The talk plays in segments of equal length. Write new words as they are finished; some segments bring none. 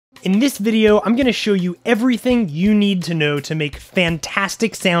In this video, I'm going to show you everything you need to know to make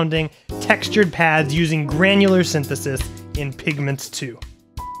fantastic sounding textured pads using granular synthesis in Pigments 2.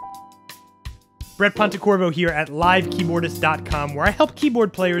 Brett Pontecorvo here at livekeyboardist.com, where I help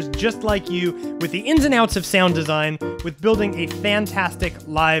keyboard players just like you with the ins and outs of sound design, with building a fantastic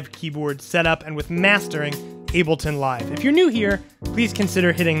live keyboard setup, and with mastering Ableton Live. If you're new here, please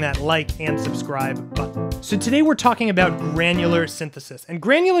consider hitting that like and subscribe button. So today we're talking about granular synthesis. And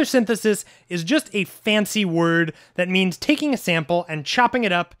granular synthesis is just a fancy word that means taking a sample and chopping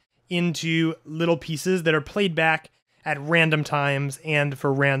it up into little pieces that are played back at random times and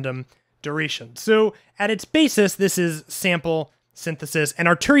for random duration. So at its basis, this is sample synthesis, and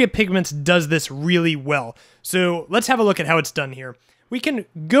Arturia Pigments does this really well. So let's have a look at how it's done here. We can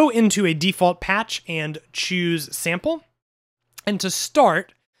go into a default patch and choose sample. And to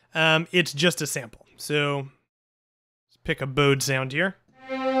start, it's just a sample. So let's pick a bowed sound here.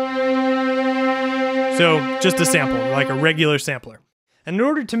 So just a sample, like a regular sampler. And in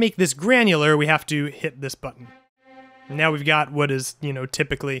order to make this granular, we have to hit this button. Now we've got what is,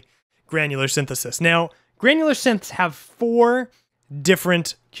 typically granular synthesis. Now, granular synths have 4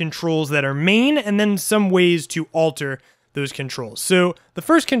 different controls that are main, and then some ways to alter those controls. So the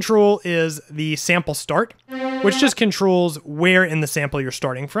first control is the sample start, which just controls where in the sample you're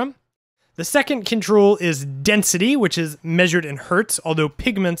starting from. The second control is density, which is measured in hertz, although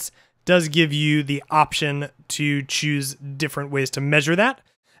Pigments does give you the option to choose different ways to measure that.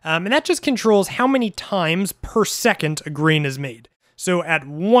 And that just controls how many times per second a grain is made. So at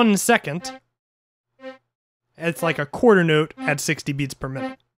 1 second, it's like a quarter note at 60 beats per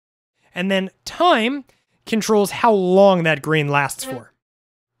minute. And then time controls how long that grain lasts for.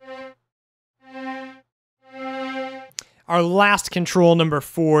 Our last control, number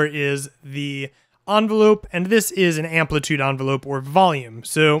 4, is the envelope, and this is an amplitude envelope or volume.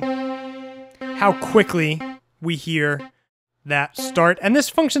 So how quickly we hear that start. And this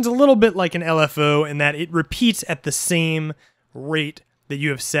functions a little bit like an LFO in that it repeats at the same rate that you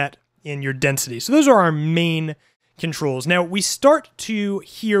have set in your density. So those are our main controls. Now we start to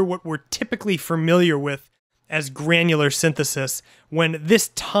hear what we're typically familiar with as granular synthesis when this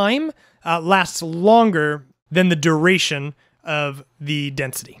time lasts longer than the duration of the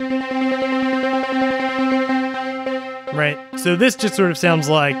density. Right? So this just sort of sounds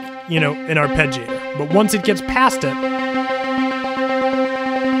like, an arpeggiator. But once it gets past it,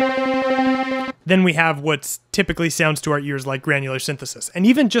 then we have what typically sounds to our ears like granular synthesis. And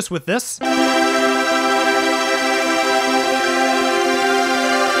even just with this,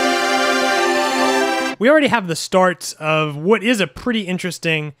 we already have the starts of what is a pretty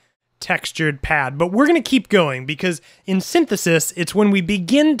interesting textured pad, but we're going to keep going because in synthesis, it's when we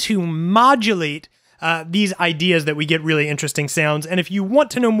begin to modulate these ideas that we get really interesting sounds. And if you want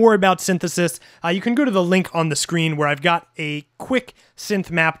to know more about synthesis, you can go to the link on the screen where I've got a quick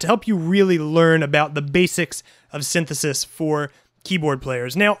synth map to help you really learn about the basics of synthesis for keyboard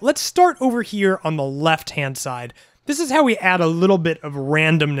players. Now, let's start over here on the left-hand side. This is how we add a little bit of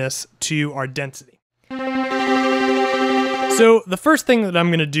randomness to our density. So the first thing that I'm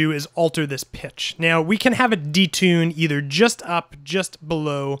going to do is alter this pitch. Now we can have it detune either just up, just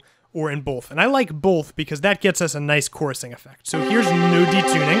below, or in both. And I like both because that gets us a nice chorusing effect. So here's no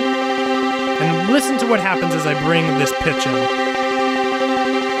detuning. And listen to what happens as I bring this pitch in.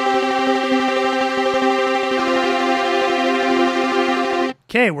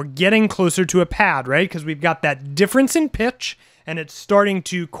 Okay, we're getting closer to a pad, right? Because we've got that difference in pitch and it's starting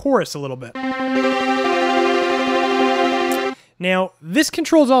to chorus a little bit. Now, this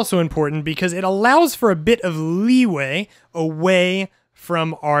control is also important because it allows for a bit of leeway away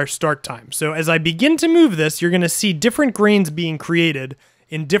from our start time. So as I begin to move this, you're going to see different grains being created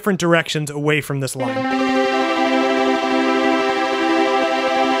in different directions away from this line.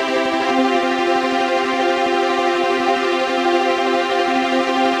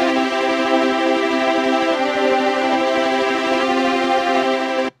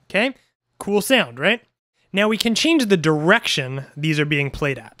 Okay, cool sound, right? Now we can change the direction these are being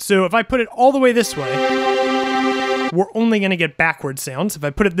played at. So if I put it all the way this way, we're only going to get backward sounds. If I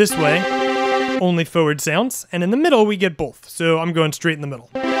put it this way, only forward sounds. And in the middle, we get both. So I'm going straight in the middle.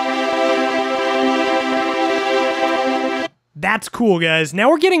 That's cool, guys. Now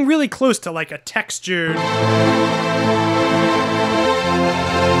we're getting really close to like a textured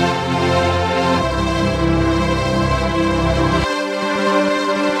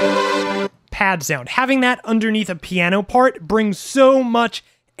pad sound. Having that underneath a piano part brings so much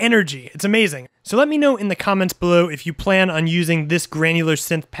energy. It's amazing. So let me know in the comments below if you plan on using this granular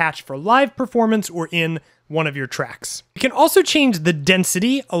synth patch for live performance or in one of your tracks. You can also change the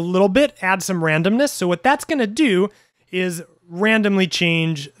density a little bit, add some randomness. So what that's gonna do is randomly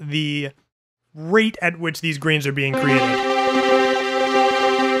change the rate at which these grains are being created.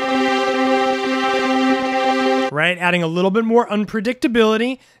 Right? Adding a little bit more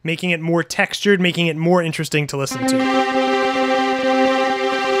unpredictability, making it more textured, making it more interesting to listen to.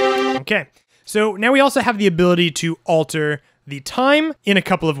 Okay, so now we also have the ability to alter the time in a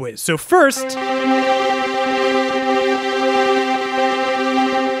couple of ways. So first,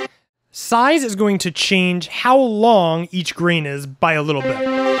 size is going to change how long each grain is by a little bit.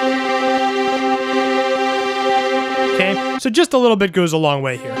 Okay, so just a little bit goes a long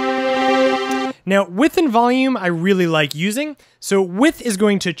way here. Now, width and volume I really like using. So width is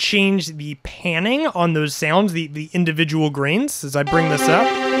going to change the panning on those sounds, the individual grains. As I bring this up,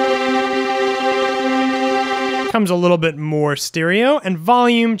 comes a little bit more stereo, and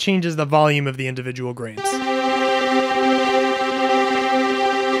volume changes the volume of the individual grains.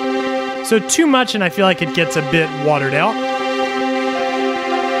 So too much and I feel like it gets a bit watered out.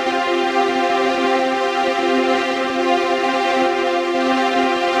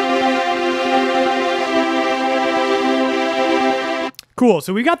 Cool,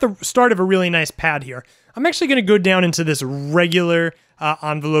 so we got the start of a really nice pad here. I'm actually gonna go down into this regular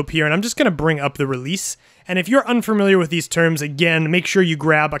envelope here, and I'm just gonna bring up the release. And if you're unfamiliar with these terms, again, make sure you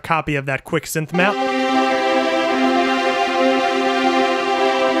grab a copy of that quick synth map.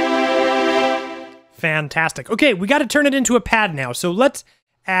 Fantastic. Okay, we gotta turn it into a pad now, so let's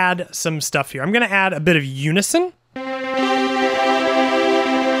add some stuff here. I'm gonna add a bit of unison.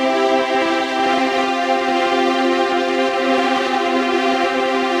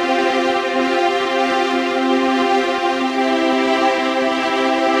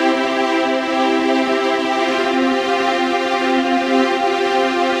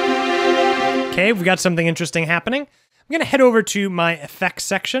 Okay, we've got something interesting happening. I'm gonna head over to my effects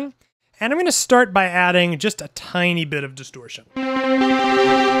section, and I'm gonna start by adding just a tiny bit of distortion.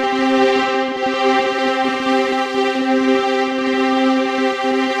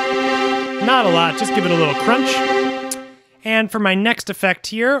 Not a lot, just give it a little crunch. And for my next effect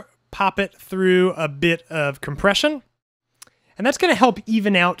here, pop it through a bit of compression. And that's gonna help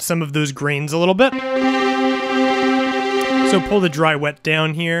even out some of those grains a little bit. So pull the dry wet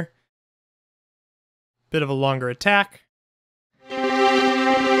down here. Bit of a longer attack.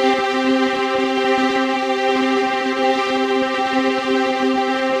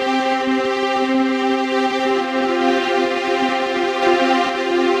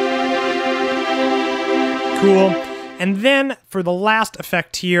 Cool. And then for the last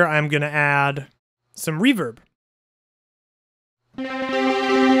effect here, I'm gonna add some reverb.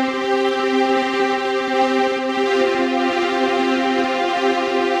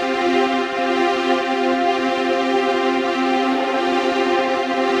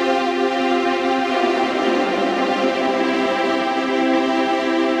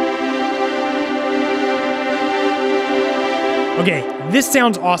 Okay, this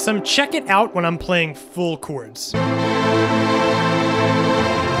sounds awesome. Check it out when I'm playing full chords.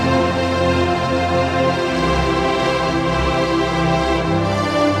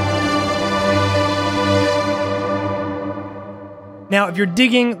 Now, if you're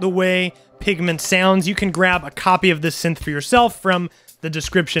digging the way Pigments sounds, you can grab a copy of this synth for yourself from the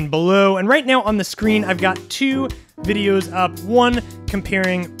description below. And right now on the screen, I've got two videos up. One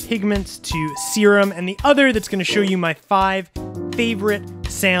comparing Pigments to Serum, and the other that's gonna show you my 5 favorite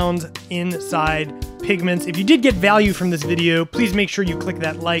sounds inside Pigments. If you did get value from this video, please make sure you click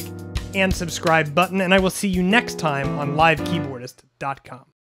that like and subscribe button, and I will see you next time on livekeyboardist.com.